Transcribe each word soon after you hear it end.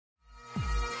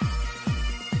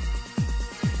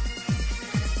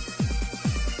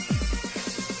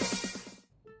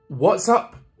What's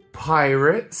up,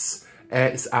 pirates?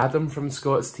 It's Adam from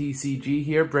Scott's TCG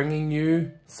here, bringing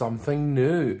you something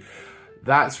new.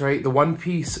 That's right, the One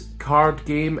Piece card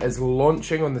game is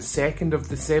launching on the 2nd of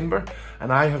December,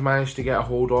 and I have managed to get a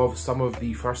hold of some of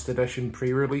the first edition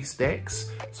pre-release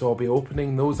decks, so I'll be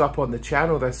opening those up on the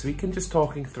channel this week and just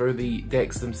talking through the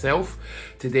decks themselves.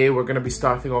 Today we're going to be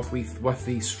starting off with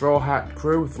the Straw Hat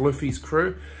crew, with Luffy's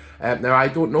crew. Now, I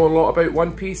don't know a lot about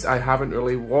One Piece. I haven't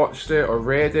really watched it or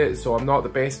read it, so I'm not the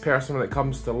best person when it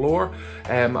comes to lore.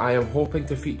 I am hoping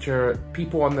to feature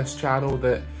people on this channel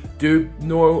that do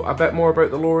know a bit more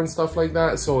about the lore and stuff like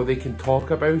that, so they can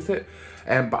talk about it.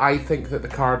 But I think that the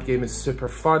card game is super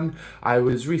fun. I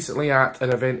was recently at an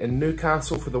event in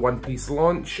Newcastle for the One Piece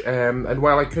launch, and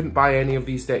while I couldn't buy any of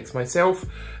these decks myself,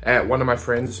 one of my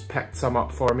friends picked some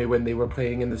up for me when they were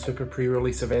playing in the super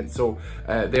pre-release event, so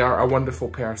they are a wonderful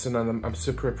person and I'm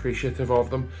super appreciative of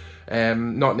them.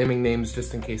 Not naming names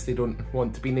just in case they don't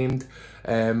want to be named.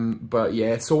 But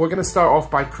yeah, so we're going to start off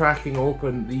by cracking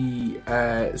open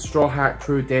the Straw Hat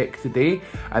Crew deck today,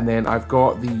 and then I've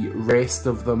got the rest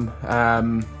of them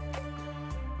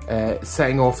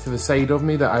sitting off to the side of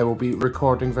me that I will be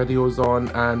recording videos on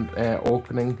and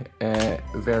opening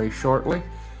very shortly.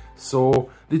 So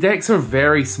the decks are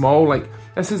very small, like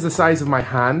this is the size of my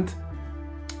hand,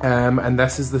 and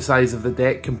this is the size of the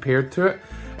deck compared to it.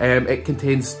 It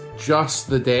contains just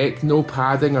the deck, no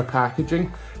padding or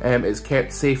packaging. It's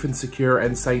kept safe and secure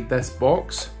inside this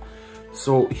box.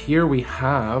 So here we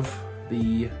have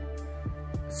the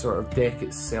sort of deck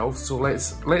itself. So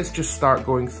let's just start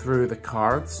going through the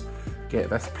cards. Get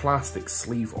this plastic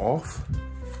sleeve off.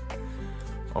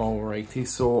 Alrighty,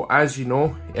 so as you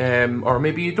know, or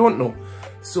maybe you don't know,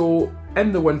 so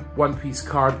in the One Piece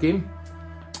card game,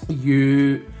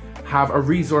 you have a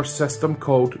resource system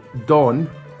called Dawn,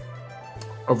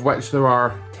 of which there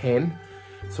are 10.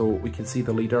 So we can see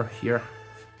the leader here.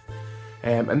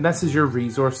 And this is your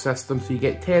resource system, so you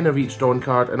get 10 of each Dawn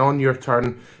card, and on your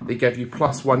turn they give you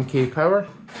plus 1k power.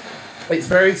 It's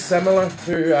very similar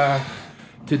to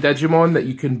Digimon, that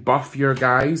you can buff your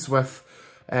guys with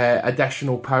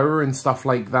additional power and stuff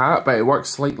like that, but it works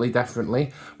slightly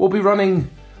differently. We'll be running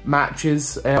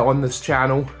matches on this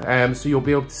channel, so you'll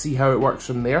be able to see how it works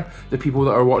from there. The people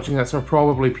that are watching this are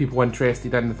probably people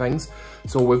interested in the things.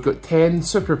 So we've got 10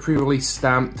 super pre-release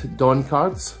stamped Dawn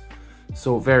cards,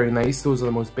 so very nice. Those are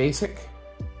the most basic.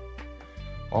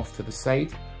 Off to the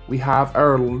side we have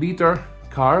our leader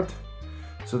card,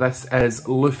 so this is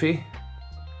Luffy,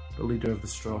 the leader of the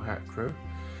Straw Hat Crew.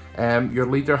 Your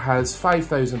leader has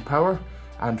 5,000 power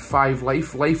and 5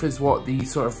 life. Life is what the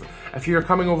sort of, if you're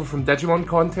coming over from Digimon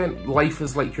content, life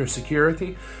is like your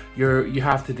security. You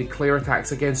have to declare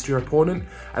attacks against your opponent,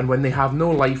 and when they have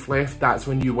no life left, that's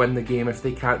when you win the game if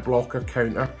they can't block or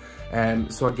counter.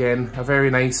 So again, a very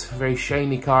nice, very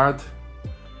shiny card,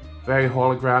 very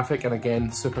holographic, and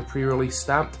again, super pre-release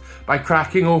stamped. By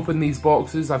cracking open these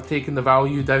boxes, I've taken the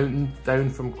value down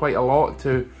from quite a lot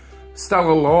to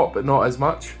still a lot, but not as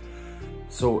much.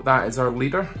 So that is our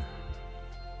leader.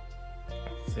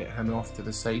 Set him off to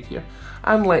the side here,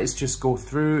 and let's just go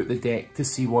through the deck to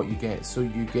see what you get. So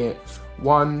you get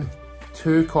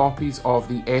 2 copies of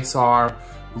the SR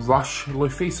Rush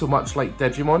Luffy, so much like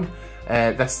Digimon.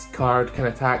 This card can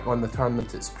attack on the turn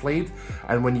that it's played,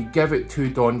 and when you give it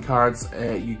 2 Dawn cards,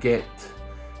 you get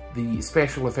the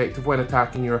special effect of when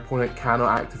attacking, your opponent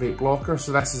cannot activate blocker,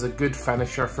 so this is a good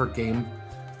finisher for game.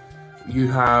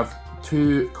 You have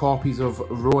 2 copies of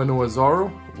Roanoa Zoro,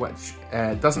 which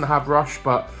doesn't have Rush,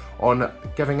 but on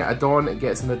giving it a Dawn, it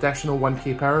gets an additional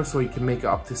 1k power, so you can make it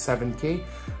up to 7k,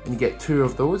 and you get 2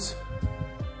 of those.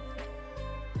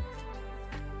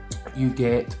 You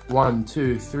get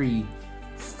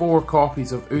 4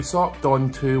 copies of Usopp,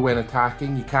 Dawn 2 when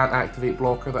attacking. You can't activate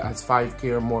blocker that has 5k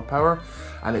or more power,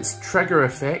 and its trigger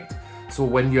effect, so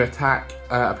when you attack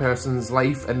a person's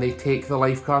life and they take the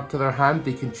life card to their hand,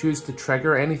 they can choose to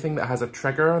trigger anything that has a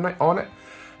trigger on it,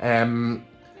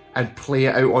 and play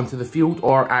it out onto the field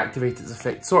or activate its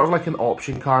effect. Sort of like an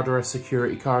option card or a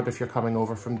security card if you're coming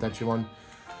over from Digimon.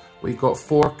 We've got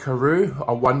 4 Karoo,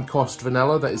 a 1-cost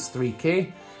vanilla that is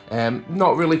 3k.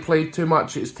 Not really played too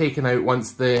much, it's taken out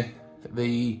once the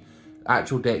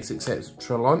actual decks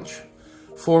etc. launch.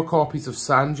 4 copies of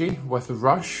Sanji with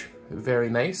Rush, very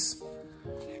nice.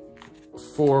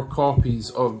 4 copies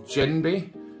of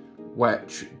Jinbei,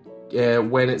 which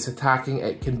when it's attacking,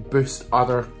 it can boost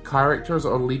other characters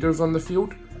or leaders on the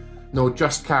field. No,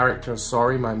 just characters,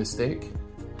 sorry, my mistake.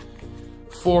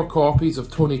 4 copies of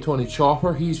Tony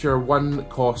Chopper, he's your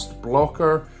 1-cost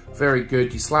blocker Very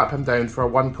good. You slap him down for a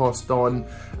 1-cost Dawn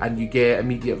and you get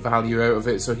immediate value out of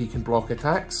it so he can block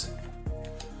attacks.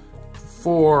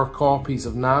 4 copies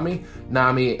of Nami.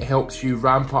 Nami helps you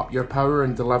ramp up your power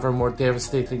and deliver more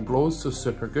devastating blows, so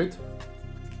super good.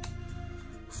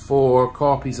 4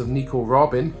 copies of Nico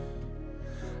Robin.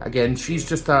 Again, she's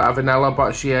just a vanilla,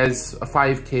 but she is a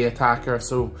 5k attacker,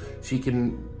 so she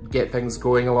can get things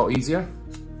going a lot easier.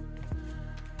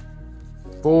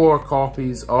 4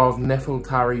 copies of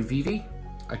Nefeltari Vivi.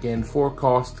 Again, 4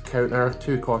 cost counter,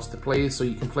 2 cost to play, so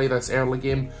you can play this early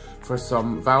game for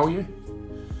some value.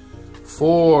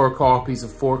 4 copies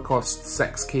of 4 cost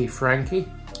 6k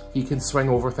Frankie. He can swing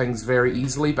over things very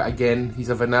easily, but again, he's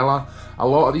a vanilla. A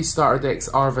lot of these starter decks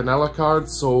are vanilla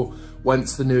cards, so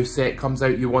once the new set comes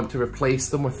out, you want to replace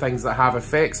them with things that have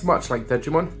effects, much like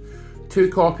Digimon. 2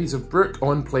 copies of Brook.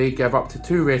 On play, give up to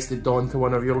 2 rested Dawn to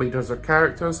one of your leaders or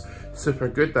characters. Super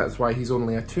good, that's why he's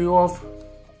only a 2 of.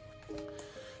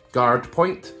 Guard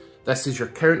Point. This is your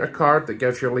counter card that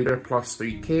gives your leader plus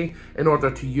 3k. In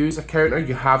order to use a counter,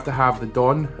 you have to have the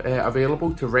Dawn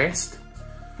available to rest.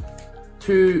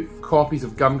 2 copies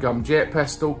of Gum Gum Jet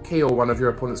Pistol. KO one of your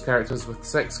opponent's characters with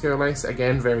 6 or less.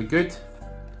 Again, very good.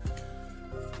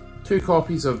 2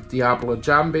 copies of Diablo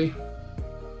Jambi.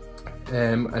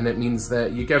 And it means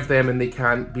that you give them and they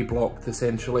can't be blocked,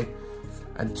 essentially.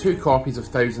 And 2 copies of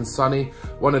Thousand Sunny,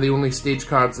 one of the only stage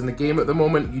cards in the game at the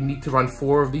moment. You need to run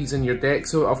 4 of these in your deck,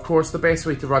 so of course the best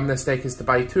way to run this deck is to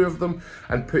buy 2 of them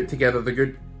and put together the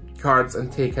good cards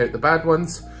and take out the bad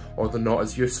ones, or the not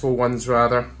as useful ones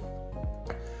rather.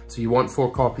 So you want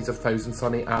 4 copies of Thousand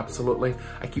Sunny, absolutely.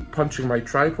 I keep punching my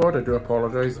tripod, I do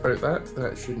apologise about that,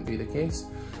 that shouldn't be the case.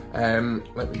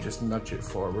 Let me just nudge it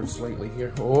forward slightly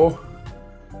here. Oh,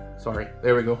 sorry,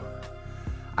 there we go.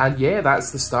 And yeah,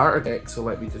 that's the starter deck, so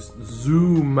let me just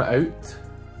zoom out.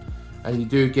 And you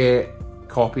do get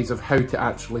copies of how to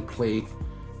actually play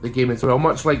the game as well,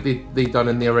 much like they done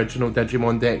in the original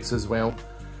Digimon decks as well.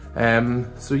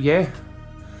 So yeah,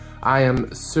 I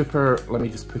am super, let me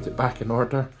just put it back in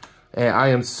order. I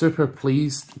am super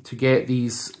pleased to get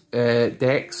these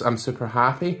decks, I'm super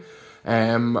happy.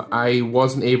 I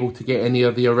wasn't able to get any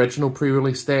of the original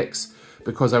pre-release decks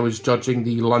because I was judging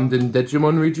the London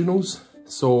Digimon regionals.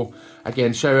 So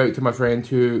again, shout out to my friend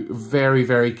who very,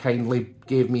 very kindly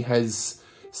gave me his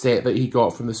set that he got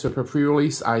from the Super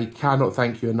pre-release. I cannot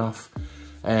thank you enough.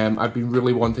 I've been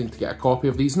really wanting to get a copy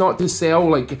of these, not to sell,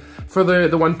 like for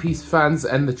the One Piece fans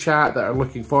in the chat that are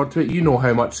looking forward to it, you know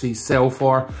how much these sell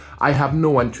for. I have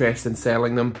no interest in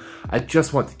selling them. I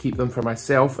just want to keep them for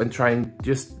myself and try and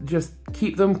just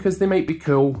keep them because they might be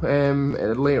cool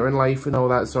later in life and all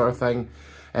that sort of thing.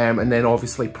 And then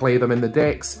obviously play them in the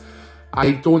decks.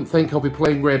 I don't think I'll be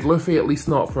playing Red Luffy, at least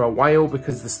not for a while,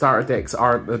 because the starter decks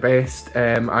aren't the best.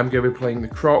 I'm going to be playing the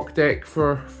Croc deck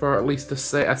for at least a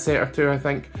set or 2, I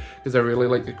think, because I really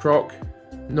like the Croc.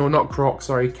 No, not Croc,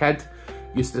 sorry, Kid.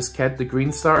 Eustace Kid, the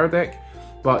green starter deck.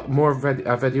 But more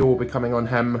a video will be coming on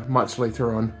him much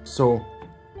later on. So,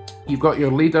 you've got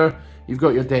your leader, you've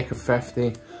got your deck of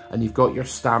 50, and you've got your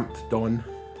stamped Dawn.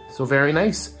 So very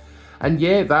nice. And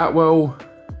yeah, that will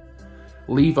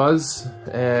leave us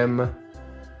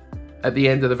at the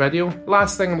end of the video.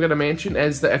 Last thing I'm going to mention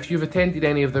is that if you've attended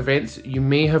any of the events, you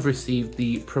may have received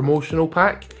the promotional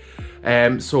pack.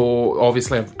 So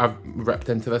obviously I've ripped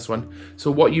into this one.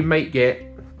 So what you might get,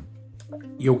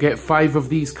 you'll get 5 of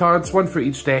these cards, 1 for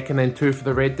each deck and then 2 for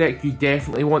the red deck. You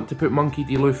definitely want to put Monkey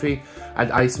D. Luffy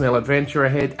and Ice Mail Adventure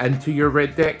Ahead into your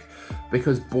red deck,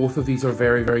 because both of these are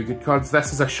very, very good cards.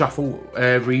 This is a shuffle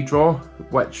redraw,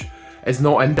 which is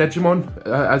not in Digimon,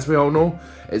 as we all know.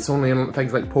 It's only in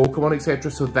things like Pokemon,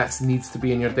 etc. So this needs to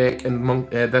be in your deck, and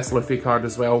this Luffy card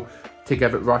as well, to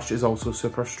give it rush, is also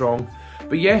super strong.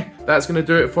 But yeah, that's going to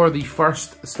do it for the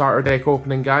first starter deck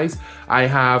opening, guys. I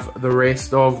have the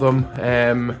rest of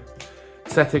them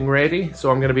sitting ready,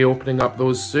 so I'm going to be opening up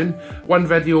those soon. 1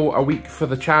 video a week for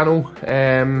the channel.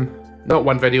 Not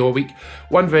 1 video a week,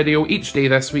 1 video each day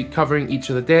this week covering each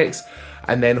of the decks.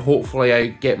 And then hopefully I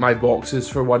get my boxes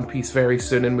for One Piece very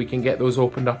soon and we can get those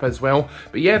opened up as well.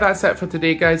 But yeah, that's it for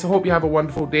today, guys. I hope you have a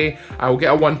wonderful day. I will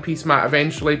get a One Piece mat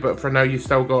eventually, but for now you've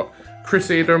still got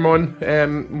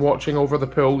Crusadermon watching over the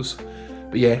pools.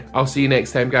 But yeah, I'll see you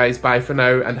next time, guys. Bye for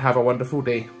now and have a wonderful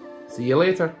day. See you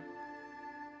later.